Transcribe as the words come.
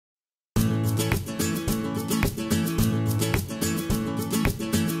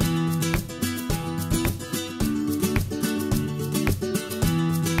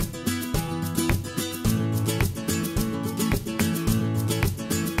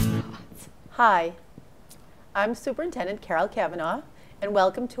Hi, I'm Superintendent Carol Kavanaugh, and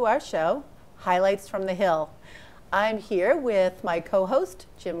welcome to our show, Highlights from the Hill. I'm here with my co-host,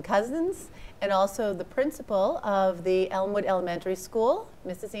 Jim Cousins, and also the principal of the Elmwood Elementary School,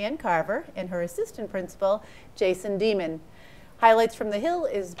 Mrs. Ann Carver, and her assistant principal, Jason Demon. Highlights from the Hill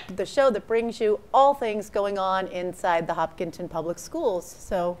is the show that brings you all things going on inside the Hopkinton Public Schools.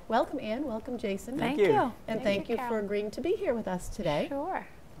 So welcome, Ann. Welcome, Jason. Thank you. And thank you Carol. for agreeing to be here with us today. Sure.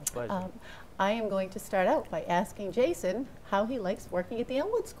 My pleasure. I am going to start out by asking Jason how he likes working at the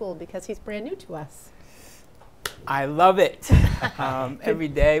Elmwood School because he's brand new to us. I love it every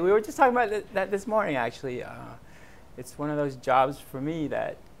day. We were just talking about that this morning, actually. It's one of those jobs for me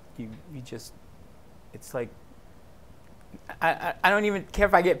that you just, it's like, I don't even care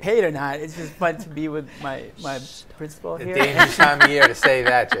if I get paid or not. It's just fun to be with my principal The here. dangerous time of year to say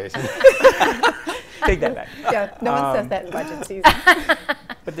that, Jason. Take that back. Yeah, no one says that in budget season.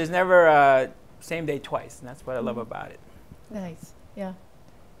 But there's never same day twice, and that's what I love about it. Nice, yeah.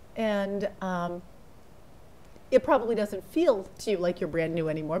 And it probably doesn't feel to you like you're brand new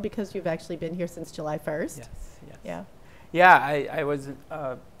anymore because you've actually been here since July 1st. Yes, yes. Yeah. Yeah, I was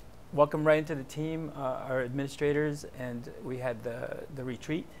welcomed right into the team, our administrators, and we had the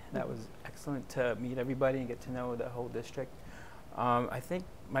retreat. That was excellent to meet everybody and get to know the whole district. I think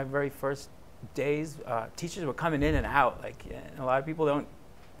my very first days, teachers were coming in and out. Like, and a lot of people don't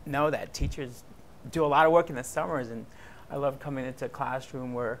know that teachers do a lot of work in the summers, and I love coming into a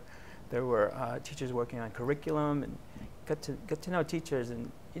classroom where there were teachers working on curriculum and get to know teachers.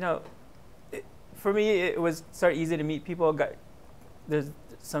 And you know, for me, it was sort of easy to meet people. There's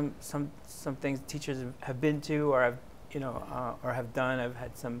some things teachers have been to or have done. I've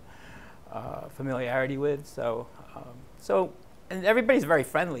had some familiarity with. So and everybody's very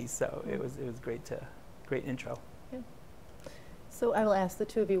friendly. So it was great intro. Yeah. So I will ask the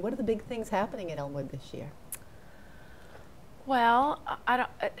two of you, what are the big things happening at Elmwood this year? Well, I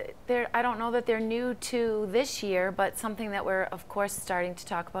don't know that they're new to this year, but something that we're of course starting to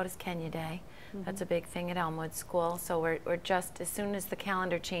talk about is Kenya Day. Mm-hmm. That's a big thing at Elmwood School. So we're just, as soon as the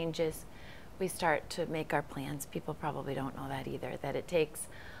calendar changes, we start to make our plans. People probably don't know that either, that it takes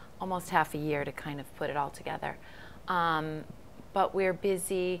almost half a year to kind of put it all together. But we're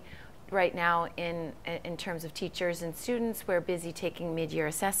busy right now in terms of teachers and students. We're busy taking mid-year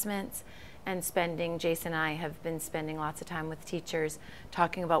assessments and Jason and I have been spending lots of time with teachers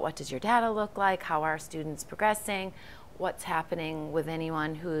talking about what does your data look like, how are students progressing, what's happening with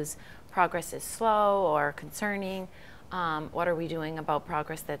anyone whose progress is slow or concerning, what are we doing about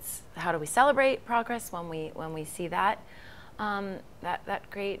progress how do we celebrate progress when we see that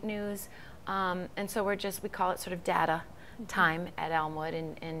great news. And so we call it sort of data time at Elmwood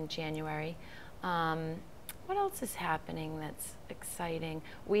in January. What else is happening that's exciting?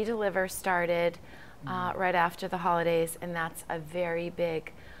 We Deliver started right after the holidays, and that's a very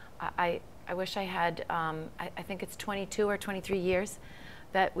big, I wish I had, I think it's 22 or 23 years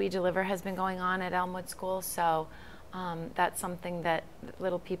that We Deliver has been going on at Elmwood School. So that's something that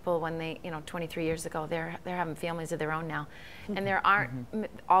little people, when they, 23 years ago, they're having families of their own now. And there aren't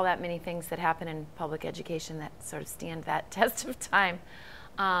all that many things that happen in public education that sort of stand that test of time.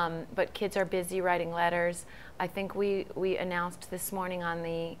 But kids are busy writing letters. I think we announced this morning on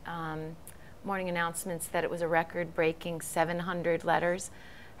the morning announcements that it was a record-breaking 700 letters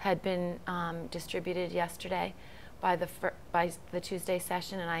had been distributed yesterday by the Tuesday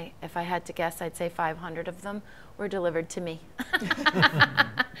session, and if I had to guess, I'd say 500 of them were delivered to me.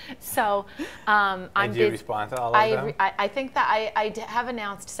 So I'm Did you respond to all of them? I think that I have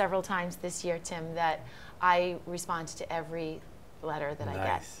announced several times this year, Tim, that I respond to every letter that I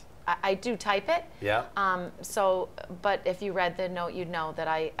get. I do type it. Yeah. But if you read the note, you'd know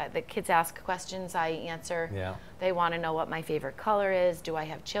that the kids ask questions, I answer. Yeah. They want to know what my favorite color is. Do I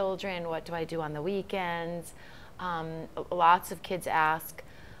have children? What do I do on the weekends? Lots of kids ask,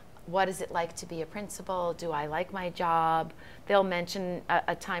 what is it like to be a principal? Do I like my job? They'll mention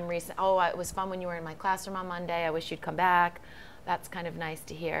a time recent, oh, it was fun when you were in my classroom on Monday. I wish you'd come back. That's kind of nice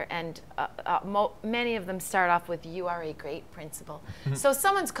to hear. And many of them start off with, you are a great principal. So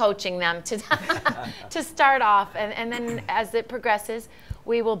someone's coaching them to start off. And then as it progresses,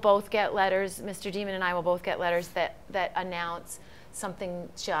 we will both get letters. Mr. Demon and I will both get letters that announce something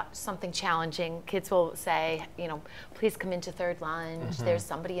challenging. Kids will say, please come into third lunch. There's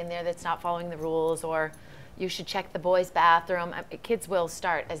somebody in there that's not following the rules, or you should check the boys' bathroom. Kids will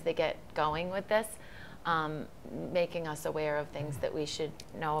start as they get going with this. making us aware of things that we should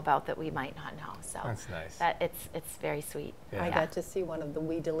know about that we might not know. So that's nice. It's very sweet. Yeah. I got to see one of the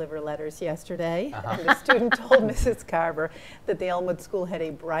We Deliver letters yesterday, and the student told Mrs. Carver that the Elmwood School had a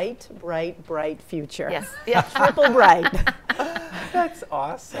bright, bright, bright future. Yes. Yeah. Triple bright. That's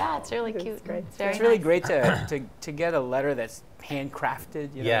awesome. Yeah, it's really It's cute. great. It's very It's really nice. great to get a letter that's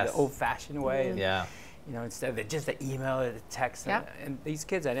handcrafted, you know, Yes. the old-fashioned way. Yeah. You know, instead of just the email or the text. Yep. And these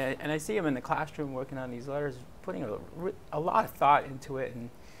kids, and I see them in the classroom working on these letters, putting a lot of thought into it and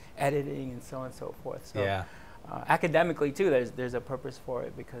editing and so on and so forth. So Yeah. academically too, there's a purpose for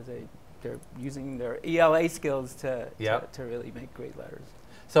it because they're using their ELA skills to really make great letters.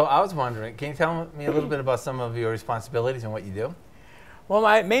 So I was wondering, can you tell me a little bit about some of your responsibilities and what you do? Well,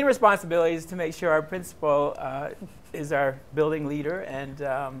 my main responsibility is to make sure our principal is our building leader and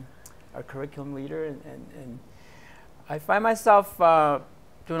our curriculum leader, and I find myself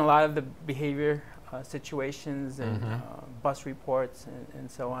doing a lot of the behavior situations and bus reports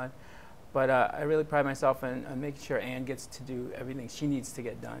and so on. But I really pride myself on making sure Anne gets to do everything she needs to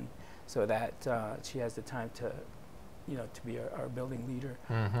get done, so that she has the time to, you know, to be our building leader.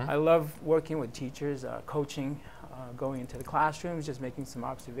 I love working with teachers, coaching, going into the classrooms, just making some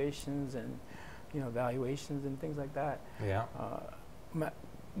observations and, you know, evaluations and things like that. Yeah.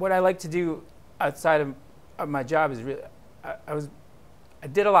 What I like to do outside of my job is really, I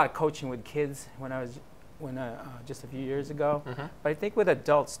did a lot of coaching with kids when I was just a few years ago. But I think with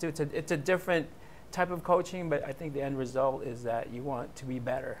adults too, it's a different type of coaching. But I think the end result is that you want to be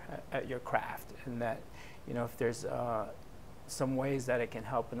better at your craft, and that, you know, if there's some ways that it can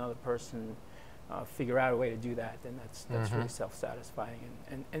help another person figure out a way to do that, then that's really self-satisfying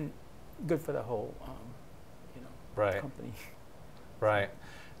and good for the whole, you know, company. Right.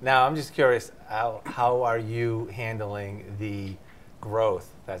 Now, I'm just curious, how are you handling the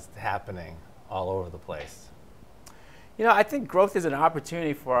growth that's happening all over the place? You know, I think growth is an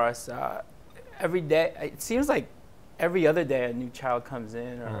opportunity for us. Every day, it seems like every other day a new child comes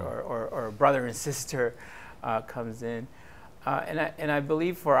in, or a brother and sister comes in. And I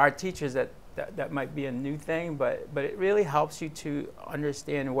believe for our teachers that might be a new thing, but it really helps you to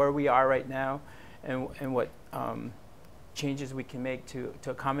understand where we are right now and what changes we can make to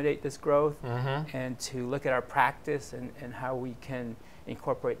accommodate this growth, and to look at our practice and how we can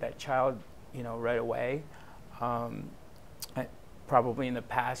incorporate that child, you know, right away. Probably in the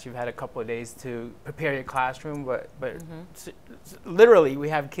past you've had a couple of days to prepare your classroom, but literally we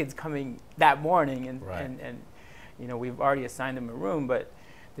have kids coming that morning, and you know, we've already assigned them a room, but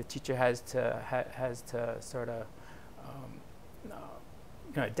the teacher has to sort of you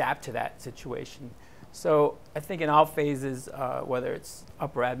know, adapt to that situation. So I think in all phases, whether it's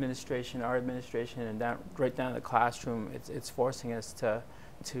upper administration, our administration, and right down to the classroom, it's forcing us to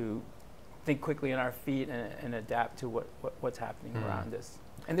think quickly on our feet and adapt to what's happening around us.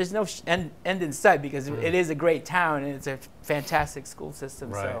 And there's no end in sight, because it is a great town and it's a fantastic school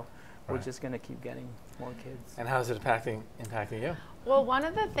system. So we're just going to keep getting more kids. And how is it impacting you? Well, one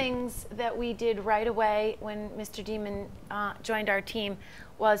of the things that we did right away when Mr. Demon joined our team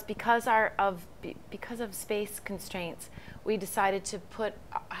was because of space constraints, we decided to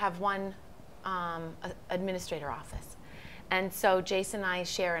have one administrator office. And so Jason and I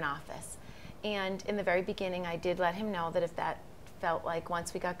share an office. And in the very beginning, I did let him know that if that felt like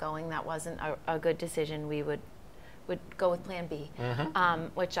once we got going that wasn't a good decision, we would go with Plan B,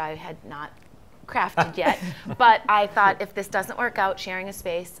 which I had not crafted yet. But I thought, if this doesn't work out, sharing a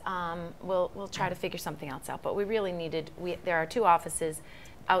space, we'll try to figure something else out. But we really needed, there are 2 offices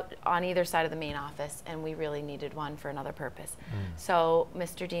out on either side of the main office, and we really needed one for another purpose. So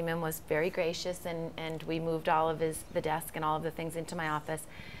Mr. Demon was very gracious, and we moved all of the desk and all of the things into my office.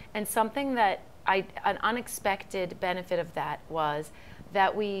 And something that an unexpected benefit of that was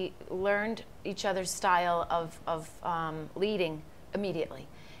that we learned each other's style of leading immediately.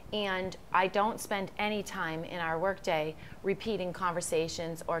 And I don't spend any time in our workday repeating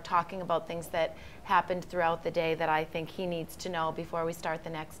conversations or talking about things that happened throughout the day that I think he needs to know before we start the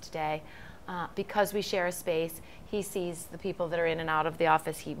next day. Because we share a space, he sees the people that are in and out of the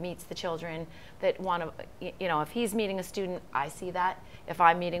office. He meets the children that want to, you know, if he's meeting a student, I see that. If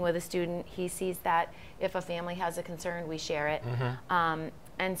I'm meeting with a student, he sees that. If a family has a concern, we share it.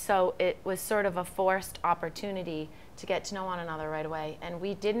 And so it was sort of a forced opportunity to get to know one another right away. And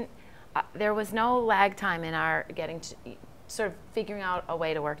we didn't, there was no lag time in our sort of figuring out a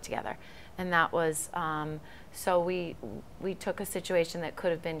way to work together. And that was, so we took a situation that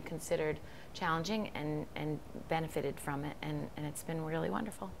could have been considered challenging and benefited from it. And it's been really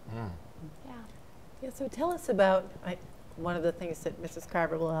wonderful. Yeah. Yeah, so tell us about, one of the things that Mrs.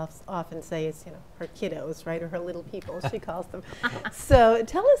 Carver will often say is, you know, her kiddos, right, or her little people, she calls them. So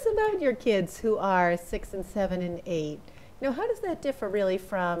tell us about your kids who are 6 and 7 and 8. You know, how does that differ really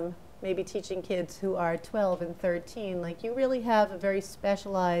from maybe teaching kids who are 12 and 13? Like, you really have a very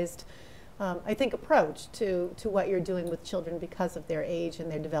specialized, I think, approach to what you're doing with children because of their age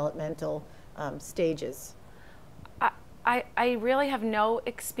and their developmental stages. I really have no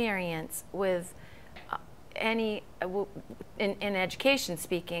experience with any, in education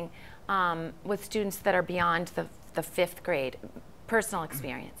speaking, with students that are beyond the 5th grade, personal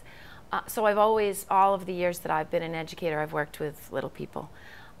experience. So I've always, all of the years that I've been an educator, I've worked with little people.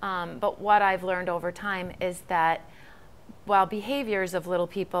 But what I've learned over time is that while behaviors of little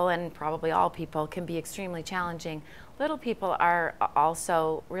people, and probably all people, can be extremely challenging, little people are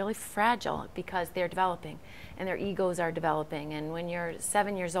also really fragile because they're developing and their egos are developing. And when you're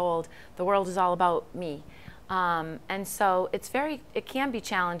 7 years old, the world is all about me. And so it can be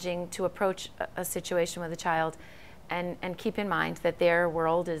challenging to approach a situation with a child and keep in mind that their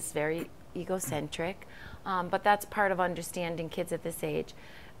world is very egocentric. But that's part of understanding kids at this age.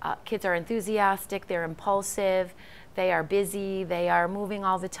 Kids are enthusiastic, they're impulsive, they are busy, they are moving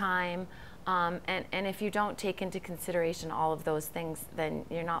all the time. And if you don't take into consideration all of those things, then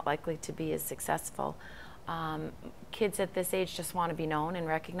you're not likely to be as successful. Kids at this age just want to be known and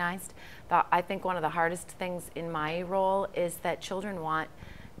recognized. I think one of the hardest things in my role is that children want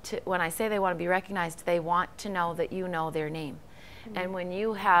to, when I say they want to be recognized, they want to know that you know their name. Mm-hmm. And when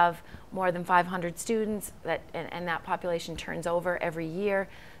you have more than 500 students and that population turns over every year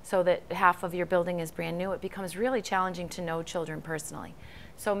so that half of your building is brand new, it becomes really challenging to know children personally.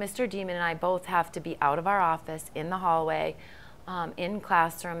 So Mr. Demon and I both have to be out of our office, in the hallway, in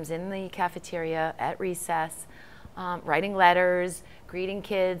classrooms, in the cafeteria, at recess, writing letters, greeting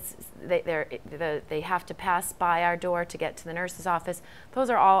kids. They have to pass by our door to get to the nurse's office. Those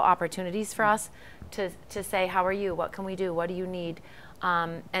are all opportunities for us to say, how are you? What can we do? What do you need?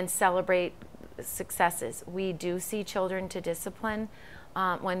 And celebrate successes. We do see children to discipline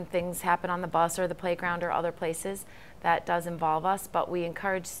when things happen on the bus or the playground or other places. That does involve us, but we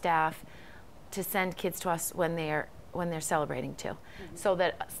encourage staff to send kids to us when they're celebrating too, mm-hmm. so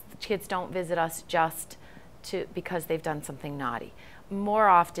that kids don't visit us just because they've done something naughty. More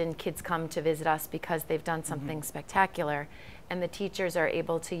often, kids come to visit us because they've done something mm-hmm. spectacular, and the teachers are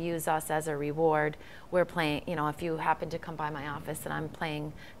able to use us as a reward. We're playing, you know, if you happen to come by my office and I'm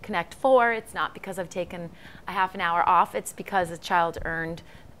playing Connect 4, it's not because I've taken a half an hour off, it's because a child earned,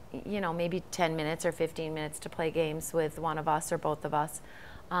 you know, maybe 10 minutes or 15 minutes to play games with one of us or both of us.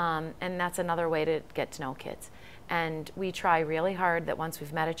 And that's another way to get to know kids. And we try really hard that once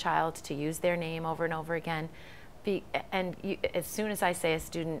we've met a child to use their name over and over again. As soon as I say a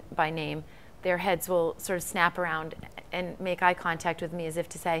student by name, their heads will sort of snap around and make eye contact with me as if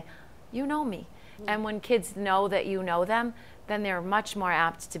to say, you know me. Mm-hmm. And when kids know that you know them, then they're much more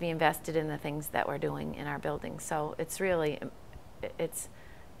apt to be invested in the things that we're doing in our building. So it's really, it's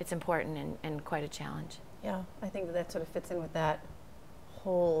important and quite a challenge. Yeah, I think that sort of fits in with that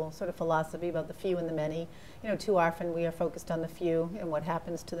whole sort of philosophy about the few and the many. You know, too often we are focused on the few and what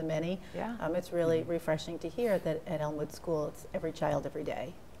happens to the many. Yeah. It's really refreshing to hear that at Elmwood School it's every child every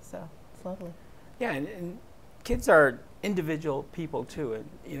day. So it's lovely. Yeah, and kids are individual people too. And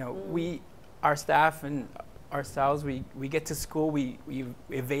you know, our staff and ourselves, we get to school, we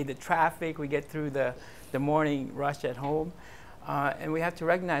evade the traffic, we get through the morning rush at home, and we have to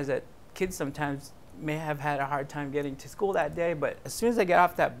recognize that kids sometimes may have had a hard time getting to school that day, but as soon as they get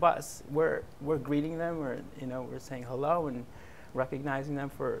off that bus, we're greeting them, we're saying hello and recognizing them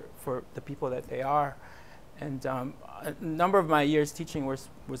for the people that they are. And a number of my years teaching was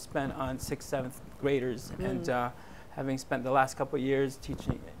spent on 6th, 7th graders, and having spent the last couple of years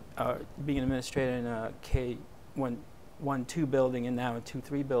teaching, being an administrator in a K-1-2 building and now a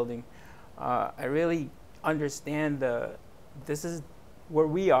 2-3 building, I really understand this is where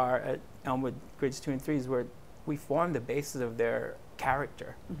we are at Elmwood grades 2 and 3 is where we form the basis of their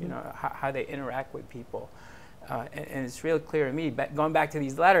character, you know, how they interact with people. And it's really clear to me, going back to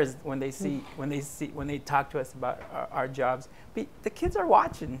these letters, when they talk to us about our jobs, the kids are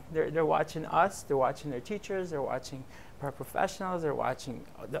watching. They're watching us. They're watching their teachers. They're watching paraprofessionals. They're watching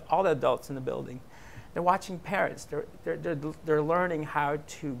all the adults in the building. They're watching parents. They're learning how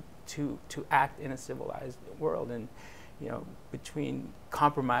to act in a civilized world, and you know, between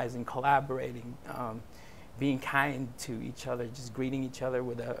compromising, collaborating, being kind to each other, just greeting each other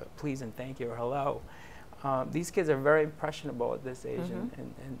with a please and thank you or hello. These kids are very impressionable at this age,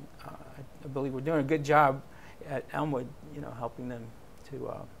 and I believe we're doing a good job at Elmwood, you know, helping them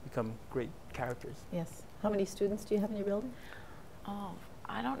to become great characters. Yes. How many students do you have in your building? Oh,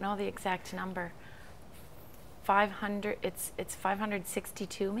 I don't know the exact number. 500, it's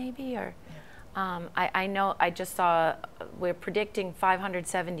 562 maybe, or I know, I just saw, we're predicting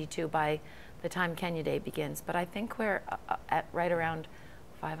 572 by the time Kenya Day begins, but I think we're at right around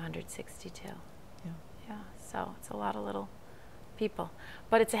 562. Yeah. Yeah, so it's a lot of little people.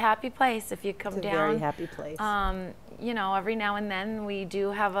 But it's a happy place if you come It's a down. very happy place. You know, every now and then we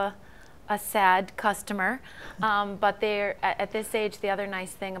do have a sad customer, but they're at this age. The other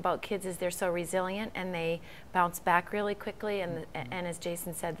nice thing about kids is they're so resilient and they bounce back really quickly. And as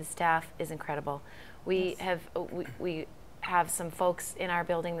Jason said, the staff is incredible. We have some folks in our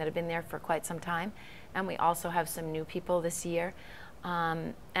building that have been there for quite some time, and we also have some new people this year.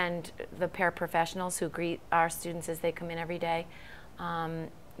 And the paraprofessionals who greet our students as they come in every day.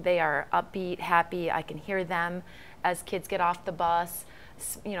 They are upbeat, happy. I can hear them as kids get off the bus,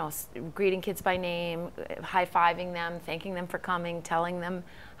 you know, greeting kids by name, high-fiving them, thanking them for coming, telling them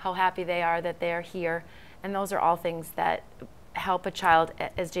how happy they are that they're here. And those are all things that help a child,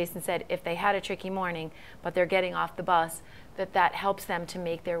 as Jason said, if they had a tricky morning, but they're getting off the bus, that helps them to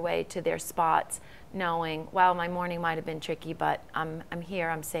make their way to their spots, knowing, well, my morning might have been tricky, but I'm here,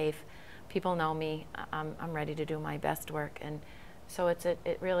 I'm safe. People know me, I'm ready to do my best work. And so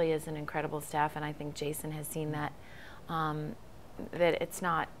it really is an incredible staff, and I think Jason has seen that. That it's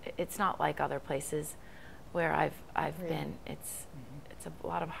not like other places where I've been. It's a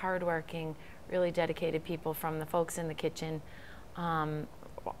lot of hardworking, really dedicated people, from the folks in the kitchen,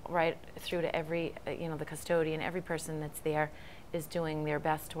 right through to every the custodian. Every person that's there is doing their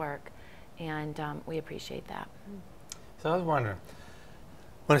best work, and we appreciate that. So I was wondering,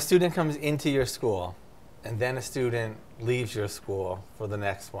 when a student comes into your school, and then a student leaves your school for the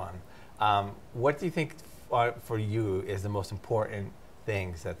next one, what do you think for you is the most important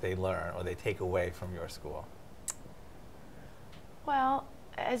things that they learn or they take away from your school? Well,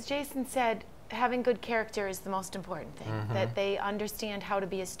 as Jason said, having good character is the most important thing, that they understand how to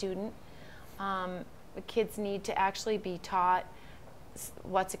be a student. Kids need to actually be taught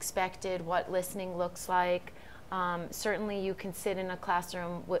what's expected, what listening looks like. Certainly you can sit in a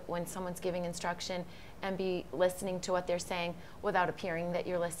classroom when someone's giving instruction and be listening to what they're saying without appearing that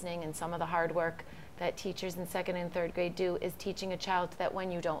you're listening. And some of the hard work that teachers in 2nd and 3rd grade do is teaching a child that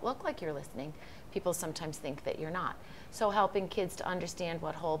when you don't look like you're listening, people sometimes think that you're not. So helping kids to understand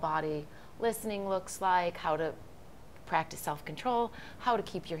what whole body listening looks like, how to practice self-control, how to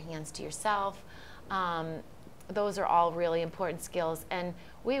keep your hands to yourself. Those are all really important skills, and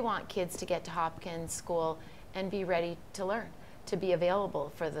we want kids to get to Hopkins School and be ready to learn, to be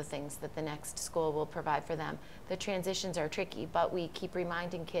available for the things that the next school will provide for them. The transitions are tricky, but we keep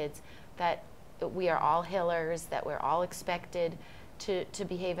reminding kids that we are all Hillers, that we're all expected to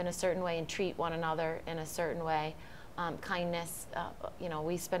behave in a certain way and treat one another in a certain way. Kindness,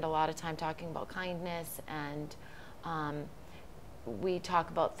 we spend a lot of time talking about kindness, and we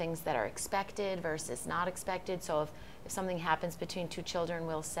talk about things that are expected versus not expected. So if something happens between two children,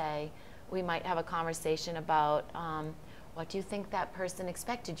 we might have a conversation about what do you think that person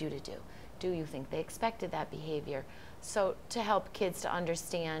expected you to do? Do you think they expected that behavior? So to help kids to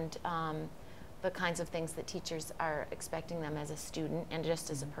understand the kinds of things that teachers are expecting them as a student and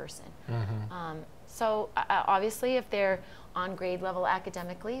just as a person. So obviously if they're on grade level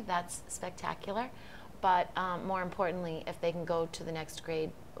academically, that's spectacular. But more importantly, if they can go to the next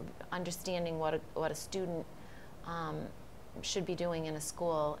grade, understanding what a student should be doing in a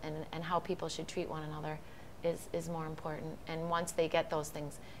school and how people should treat one another is more important. And once they get those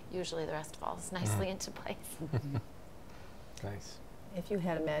things, usually the rest falls nicely into place. Nice. If you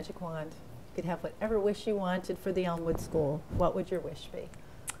had a magic wand, you could have whatever wish you wanted for the Elmwood School, what would your wish be?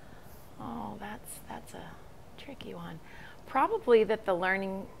 Oh, that's a tricky one. Probably that the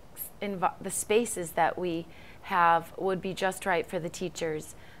learning, the spaces that we have would be just right for the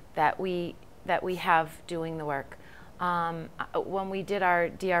teachers that we have doing the work. When we did our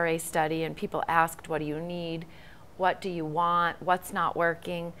DRA study and people asked, what do you need? What do you want? What's not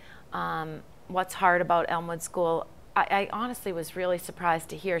working? What's hard about Elmwood School? I honestly was really surprised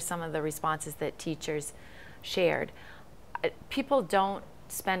to hear some of the responses that teachers shared. People don't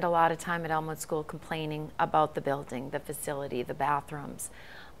spend a lot of time at Elmwood School complaining about the building, the facility, the bathrooms,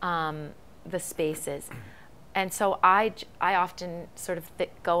 the spaces. And so I often sort of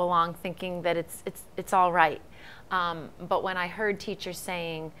go along thinking that it's all right. But when I heard teachers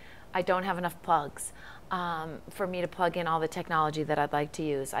saying, I don't have enough plugs for me to plug in all the technology that I'd like to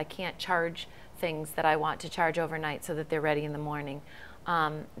use, I can't charge things that I want to charge overnight so that they're ready in the morning.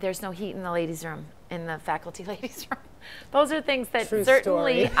 There's no heat in the ladies' room, in the faculty ladies' room. Those are things that True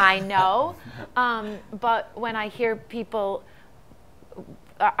certainly story. I know, but when I hear people,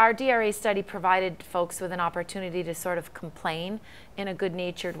 our DRA study provided folks with an opportunity to sort of complain in a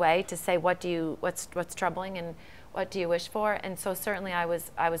good-natured way, to say what's troubling and what do you wish for. And so certainly I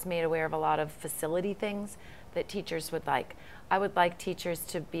was made aware of a lot of facility things that teachers would like. I would like teachers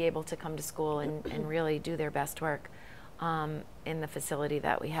to be able to come to school and really do their best work in the facility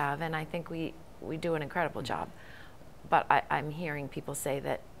that we have, and I think we do an incredible job. But I'm hearing people say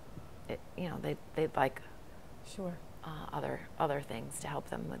that they'd like Sure. other things to help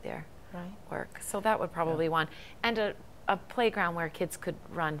them with their Right. work. So that would probably one. And a playground where kids could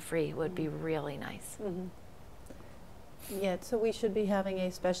run free would be really nice. Mm-hmm. Yeah, so we should be having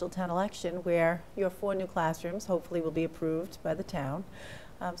a special town election where your 4 new classrooms hopefully will be approved by the town.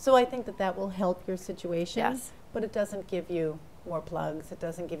 So I think that will help your situation. Yes. But it doesn't give you more plugs. It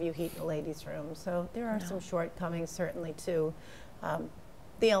doesn't give you heat in the ladies' room. So there are some shortcomings certainly to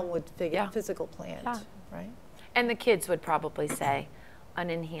the Elmwood physical plant, right? And the kids would probably say an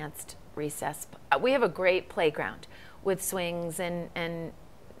enhanced recess. We have a great playground with swings and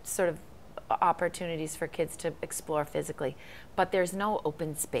sort of opportunities for kids to explore physically, but there's no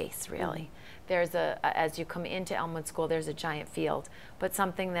open space really. There's as you come into Elmwood School, there's a giant field, but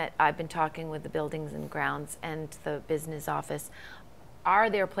something that I've been talking with the buildings and grounds and the business office, are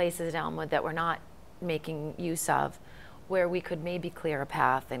there places at Elmwood that we're not making use of where we could maybe clear a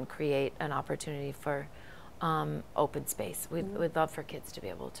path and create an opportunity for open space. We'd love for kids to be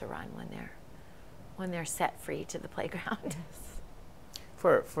able to run when they're set free to the playground.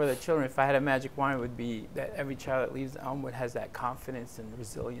 For the children, if I had a magic wand, it would be that every child that leaves Elmwood has that confidence and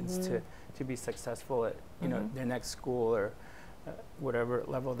resilience to be successful at their next school or whatever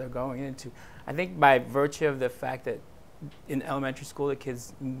level they're going into. I think by virtue of the fact that in elementary school the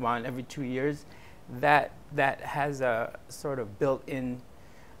kids move on every 2 years, that has a sort of built-in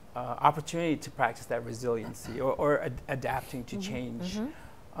opportunity to practice that resiliency or adapting to change.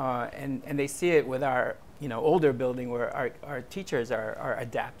 And they see it with our older building where our teachers are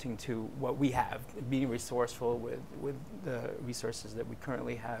adapting to what we have, being resourceful with the resources that we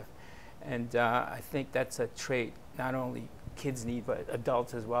currently have. And I think that's a trait not only kids need, but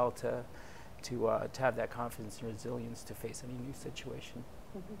adults as well, to have that confidence and resilience to face any new situation.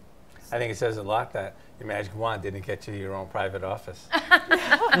 I think it says a lot that your magic wand didn't get you your own private office.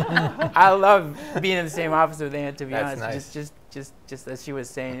 I love being in the same office with Ann, to be That's honest. nice. Just as she was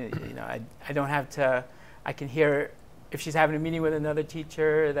saying, I don't have to. I can hear if she's having a meeting with another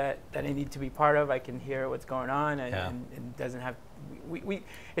teacher that I need to be part of. I can hear what's going on, and doesn't have.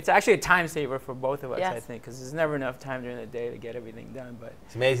 It's actually a time saver for both of us, I think, because there's never enough time during the day to get everything done. But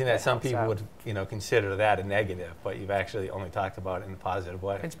it's amazing that some people would, consider that a negative, but you've actually only talked about it in a positive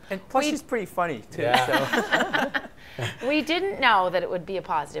way. And plus, she's pretty funny too. Yeah. So. We didn't know that it would be a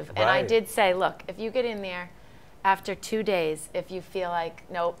positive, and I did say, look, if you get in there after 2 days, if you feel like,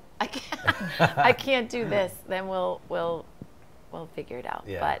 nope, I can't do this, then we'll figure it out.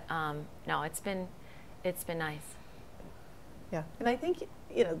 Yeah. But no, it's been nice. Yeah, and I think,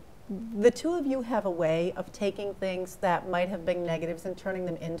 the two of you have a way of taking things that might have been negatives and turning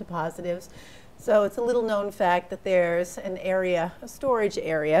them into positives. So it's a little known fact that there's an area, a storage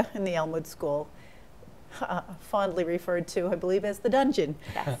area in the Elmwood School, fondly referred to, I believe, as the dungeon.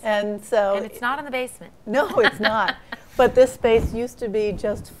 Yes. And it's not in the basement. No, it's not. But this space used to be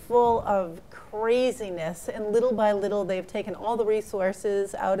just full of craziness, and little by little they've taken all the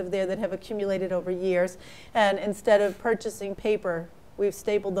resources out of there that have accumulated over years, and instead of purchasing paper, we've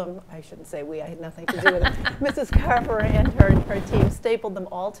stapled them. I shouldn't say we, I had nothing to do with it. Mrs. Carver and her team stapled them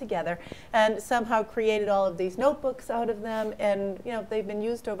all together and somehow created all of these notebooks out of them, and they've been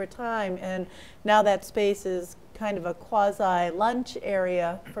used over time, and now that space is kind of a quasi-lunch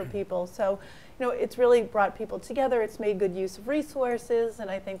area for people. So it's really brought people together. It's made good use of resources,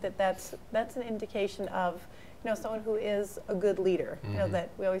 and I think that's an indication of someone who is a good leader. That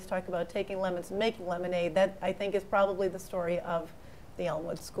we always talk about taking lemons and making lemonade. That I think is probably the story of the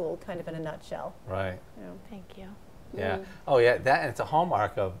Elmwood School, kind of in a nutshell. Right. Thank you. Yeah. Oh yeah. That, and it's a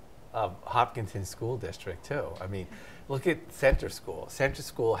hallmark of Hopkinton School District too. I mean, look at Center School. Center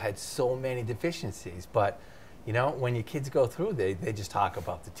School had so many deficiencies, but when your kids go through, they just talk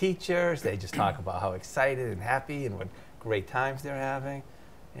about the teachers, they just talk about how excited and happy and what great times they're having.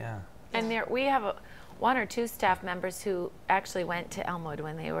 Yeah. And we have 1 or 2 staff members who actually went to Elmwood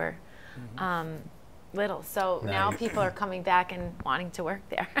when they were little. So now people are coming back and wanting to work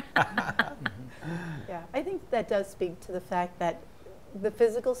there. Yeah, I think that does speak to the fact that the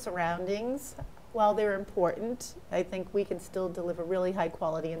physical surroundings, while they're important, I think we can still deliver really high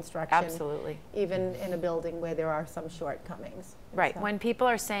quality instruction. Absolutely. Even in a building where there are some shortcomings. Right. So. When people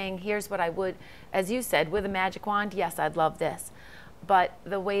are saying, here's what I would, as you said, with a magic wand, yes, I'd love this. But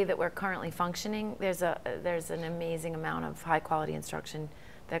the way that we're currently functioning, there's an amazing amount of high quality instruction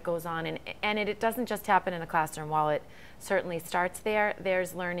that goes on. And it doesn't just happen in a classroom. While it certainly starts there,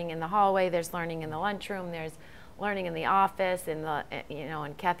 there's learning in the hallway, there's learning in the lunchroom, there's learning in the office,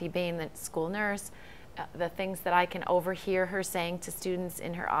 and Kathy Bain, the school nurse, the things that I can overhear her saying to students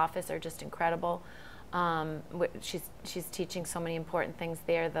in her office are just incredible. She's teaching so many important things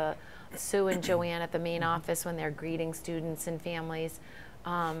there. The Sue and Joanne at the main office, when they're greeting students and families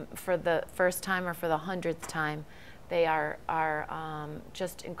for the first time or for the 100th time, they are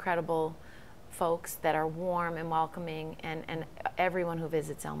just incredible folks that are warm and welcoming, and everyone who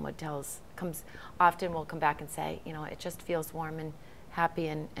visits Elmwood often will come back and say, it just feels warm and happy,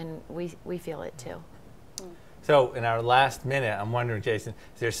 and we feel it too. So in our last minute, I'm wondering, Jason,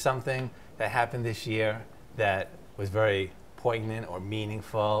 is there something that happened this year that was very poignant or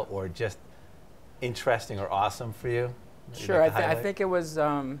meaningful or just interesting or awesome for you? Sure, I think it was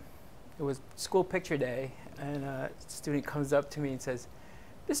school picture day, and a student comes up to me and says,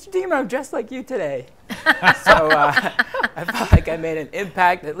 "Mr. Deemer, I'm dressed like you today." So I felt like I made an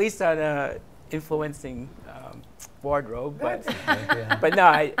impact, at least on influencing wardrobe. But no,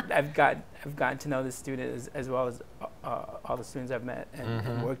 I've gotten to know the student as well as all the students I've met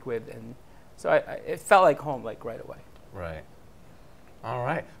and worked with, and so it felt like home, like right away. Right. All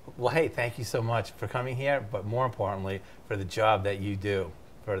right. Well, hey, thank you so much for coming here, but more importantly, for the job that you do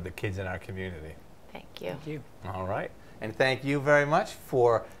for the kids in our community. Thank you. Thank you. All right. And thank you very much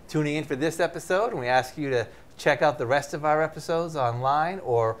for tuning in for this episode. And we ask you to check out the rest of our episodes online,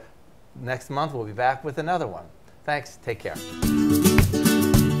 or next month we'll be back with another one. Thanks. Take care.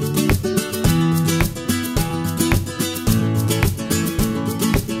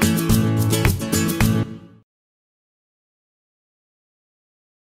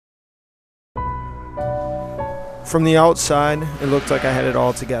 From the outside, it looked like I had it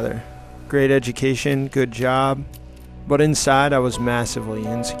all together. Great education, good job. But inside, I was massively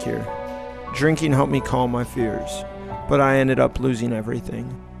insecure. Drinking helped me calm my fears, but I ended up losing everything.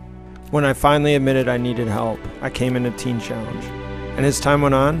 When I finally admitted I needed help, I came into Teen Challenge. And as time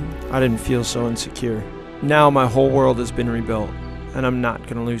went on, I didn't feel so insecure. Now my whole world has been rebuilt, and I'm not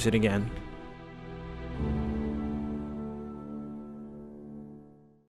going to lose it again.